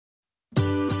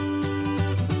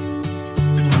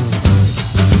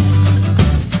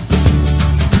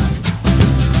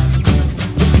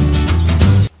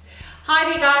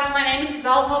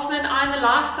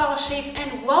lifestyle chef,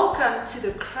 and welcome to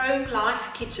the Chrome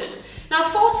Life Kitchen. Now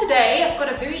for today I've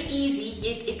got a very easy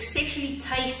yet exceptionally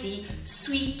tasty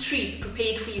sweet treat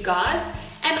prepared for you guys,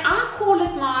 and I call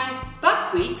it my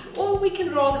buckwheat, or we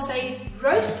can rather say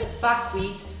roasted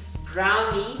buckwheat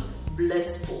brownie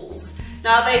bliss balls.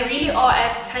 Now they really are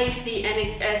as tasty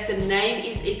and as the name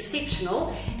is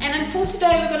exceptional, and then for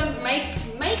today we're going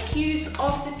to make use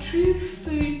of the True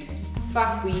Food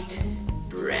buckwheat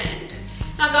brand.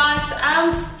 Now guys,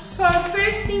 so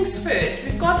first things first,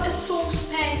 we've got a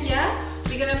saucepan here.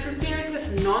 We're going to prepare it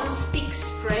with non-stick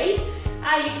spray. You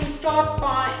can start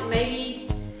by maybe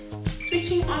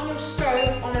switching on your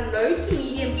stove on a low to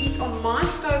medium heat. On my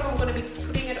stove I'm going to be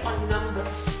putting it on number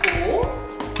 4,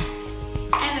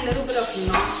 and a little bit of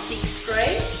non-stick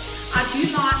spray. I do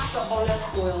like the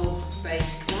olive oil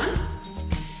based one.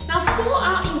 Now for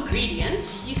our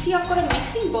ingredients, you see I've got a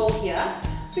mixing bowl here.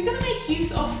 We're going to make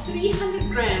use of 300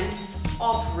 grams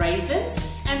of raisins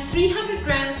and 300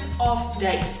 grams of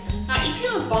dates. Now if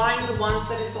you're buying the ones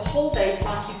that is the whole dates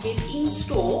like you get in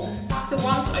store, like the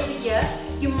ones over here,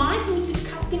 you might need to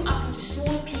cut them up into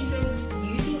smaller pieces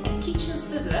using a kitchen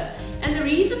scissor. And the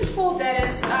reason for that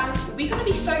is we're going to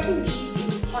be soaking these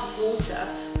in hot water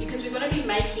because we're going to be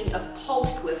making a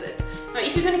pulp with it. Now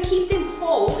if you're going to keep them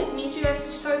whole, it means you have to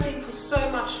soak them for so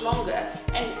much longer,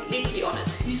 and let's be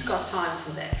honest, who's got time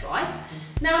for that, right?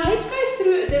 Now let's go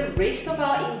through the rest of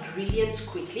our ingredients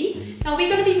quickly. Now we're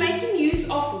going to be making use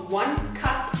of 1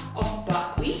 cup of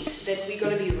buckwheat that we're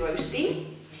going to be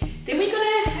roasting. Then we're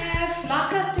going to have,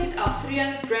 like I said, our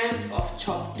 300 grams of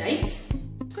chopped dates.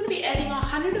 We're going to be adding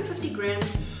 150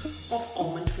 grams of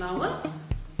almond flour,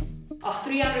 our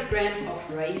 300 grams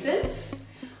of raisins.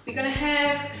 We're going to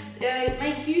have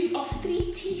make use of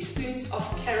 3 teaspoons of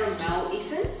caramel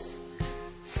essence,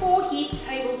 4 heaped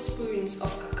tablespoons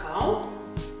of cacao,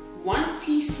 1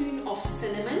 teaspoon of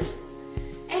cinnamon,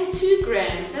 and 2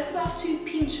 grams, that's about 2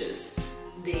 pinches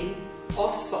then,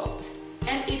 of salt.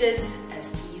 And it is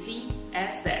as easy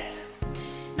as that.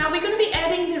 Now we're going to be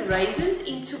adding the raisins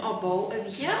into our bowl over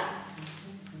here,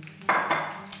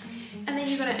 and then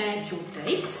you're going to add your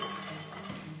dates.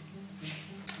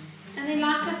 And then,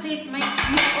 like I said, make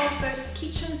use of those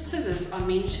kitchen scissors I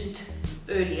mentioned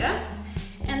earlier.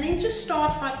 And then just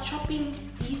start by chopping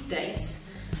these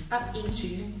dates up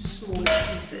into smaller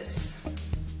pieces.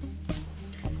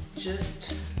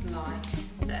 Just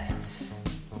like that.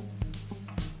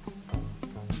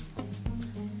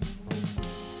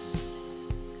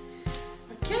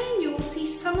 Okay, you will see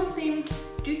some of them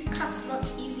do cut a lot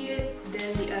easier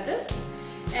than the others.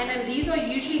 And these are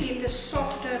usually the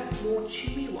softer, more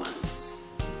chewy ones.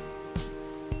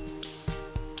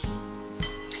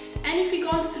 And if you've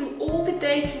gone through all the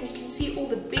dates and you can see all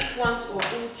the big ones are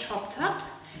all chopped up,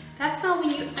 that's now when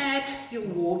you add your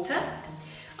water.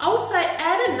 I would say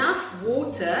add enough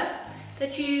water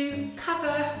that you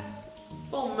cover,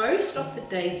 well, most of the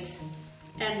dates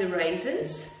and the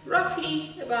raisins,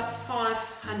 roughly about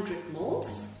 500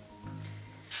 mils.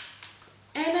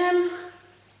 And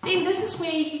then this is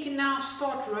where you can now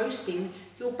start roasting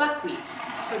your buckwheat.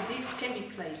 So this can be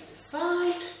placed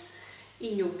aside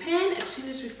in your pan. As soon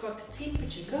as we've got the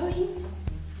temperature going,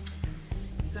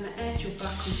 you're going to add your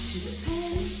buckwheat to the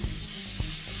pan.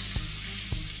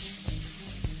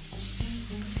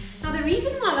 Now the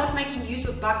reason I love making use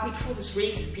of buckwheat for this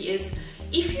recipe is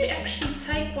if you actually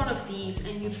take one of these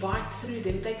and you bite through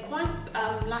them, they're quite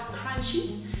like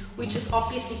crunchy, which is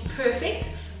obviously perfect,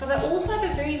 but they also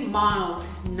have a very mild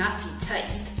nutty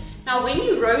taste. Now when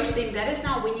you roast them, that is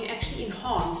now when you actually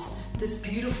enhance this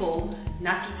beautiful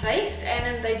nutty taste,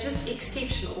 and they're just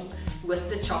exceptional with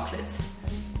the chocolate.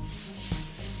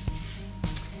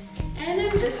 And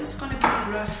then this is going to be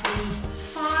roughly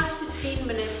 5 to 10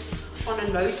 minutes on a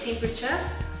low temperature.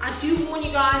 I do warn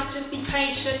you guys, just be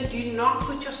patient. Do not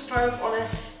put your stove on a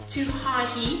too high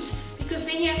heat, because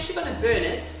then you're actually going to burn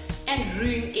it and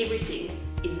ruin everything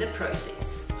in the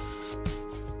process.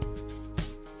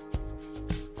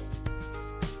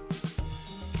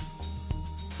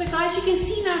 So guys, you can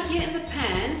see now here in the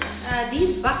pan,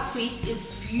 these buckwheat is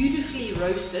beautifully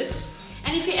roasted,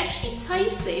 and if you actually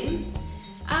taste them,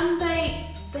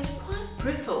 they're quite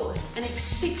brittle and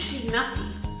exceptionally nutty,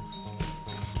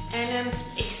 and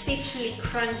exceptionally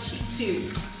crunchy too.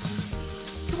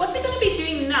 So what we're going to be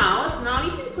doing now is, now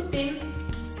you can put them,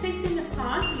 set them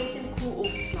aside to let them cool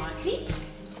off slightly,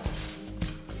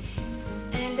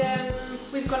 and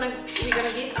we're gonna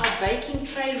get our baking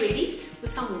tray ready with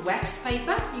some wax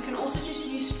paper. You can also just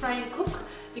use spray and cook,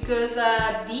 because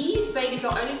these babies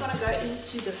are only going to go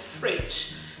into the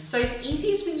fridge. So it's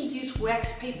easiest when you use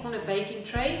wax paper on a baking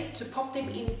tray to pop them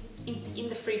in in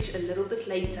the fridge a little bit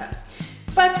later.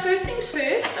 But first things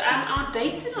first, our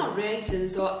dates and our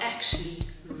raisins are actually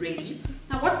ready.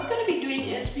 Now what we're going to be doing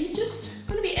is we're just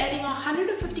going to be adding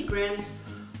 150 grams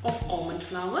of almond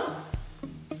flour.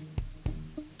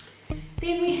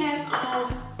 Then we have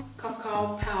our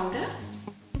cacao powder.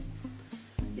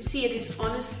 You see, it is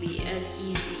honestly as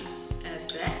easy as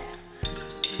that.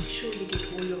 Just make sure you get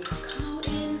all your cacao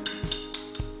in.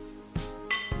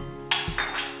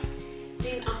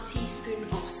 Then our teaspoon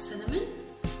of cinnamon.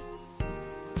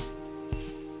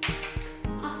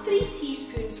 Our 3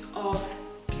 teaspoons of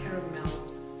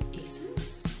caramel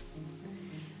essence.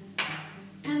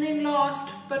 And then last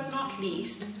but not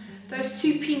least, those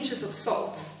 2 pinches of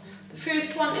salt. The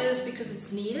first one is because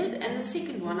it's needed, and the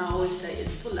second one I always say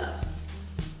is for love.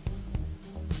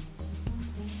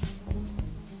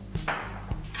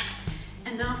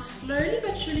 And now slowly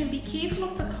but surely, and be careful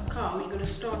of the cacao, you're going to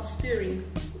start stirring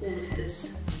all of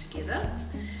this together.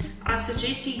 I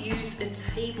suggest you use a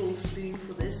tablespoon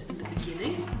for this in the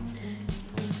beginning.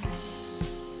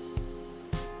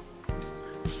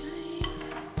 Okay.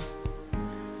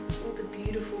 All the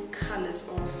beautiful colors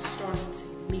are starting to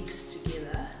mix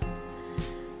together.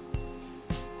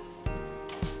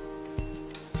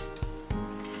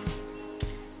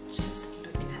 Just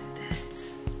look at that.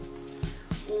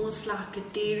 Almost like a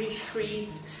dairy-free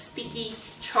sticky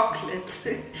chocolate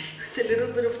with a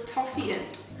little bit of toffee in.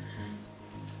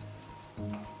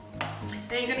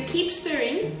 Now you're going to keep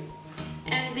stirring,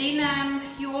 and then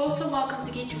you're also welcome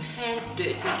to get your hands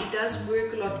dirty. It does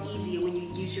work a lot easier when you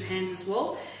use your hands as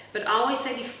well, but I always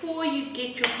say before you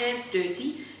get your hands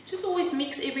dirty, just always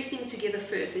mix everything together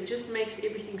first. It just makes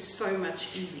everything so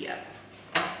much easier.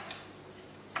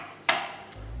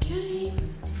 Okay.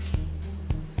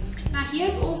 Now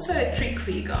here's also a trick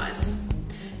for you guys.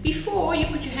 Before you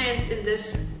put your hands in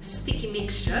this sticky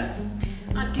mixture,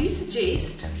 I do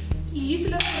suggest you use a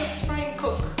little bit of spray and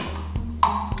cook.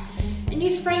 And you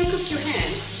spray and cook your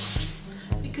hands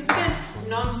because it is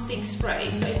non-stick spray,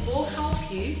 so it will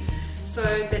help you so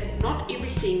that not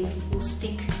everything will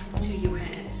stick to your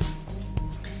hands.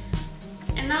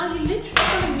 And now you literally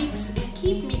going to mix and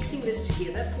keep mixing this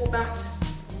together for about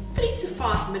 3 to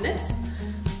 5 minutes.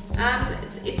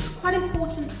 It's quite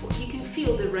important you can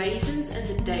feel the raisins and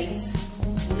the dates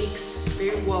mix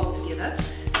very well together,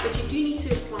 but you do need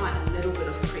to apply a little bit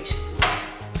of pressure for that.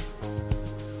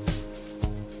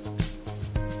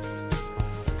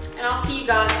 And I'll see you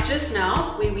guys just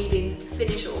now when we then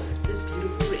finish off this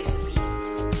beautiful recipe.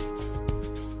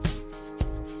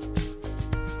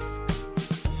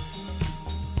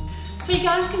 So you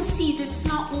guys can see this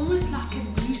is now almost like a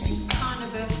moussey kind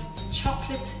of a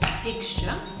chocolate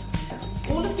texture.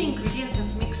 All of the ingredients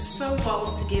have mixed so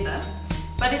well together,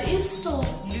 but it is still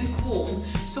lukewarm.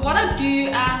 So what I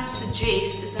do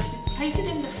suggest is that we place it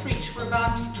in the fridge for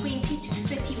about 20 to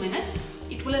 30 minutes.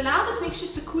 It will allow this mixture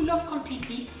to cool off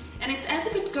completely, and it's as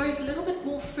if it goes a little bit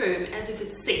more firm, as if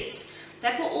it sets.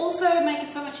 That will also make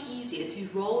it so much easier to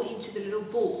roll into the little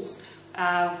balls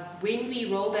when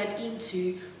we roll that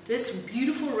into this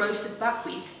beautiful roasted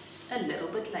buckwheat a little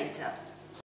bit later.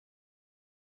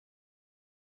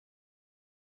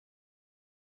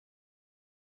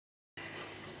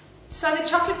 So the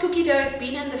chocolate cookie dough has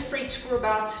been in the fridge for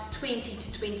about 20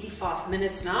 to 25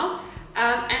 minutes now,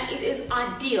 and it is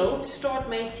ideal to start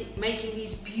making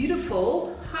these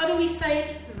beautiful, how do we say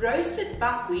it, roasted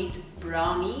buckwheat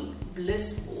brownie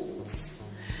bliss balls.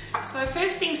 So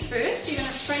first things first, you're going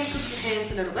to spray and cook your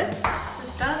hands a little bit.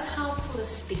 This does help for the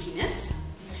stickiness.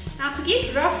 Now to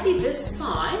get roughly this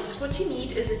size, what you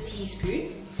need is a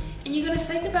teaspoon, and you're going to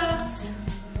take about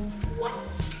one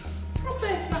proper,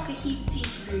 like a heaped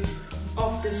teaspoon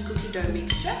of this cookie dough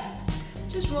mixture.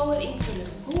 Just roll it into a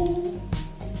little ball.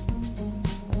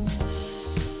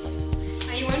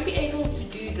 Now you won't be able to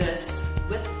do this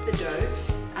with the dough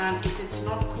if it's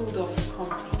not cooled off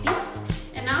completely.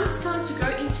 And now it's time to go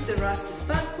into the roasted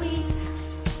buckwheat.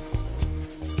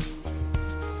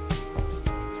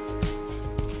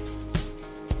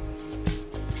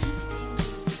 And then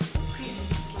just press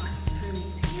it slightly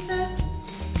firmly together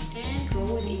and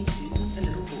roll it into the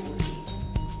little ball again.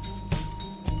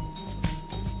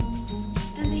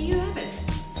 And there you have it.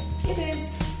 It is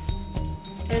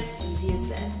as easy as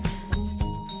that.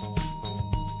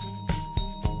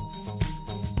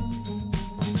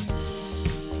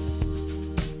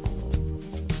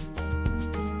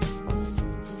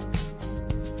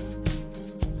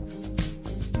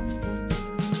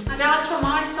 Now guys, from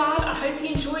my side, I hope you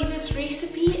enjoyed this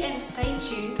recipe and stay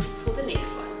tuned for the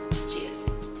next one.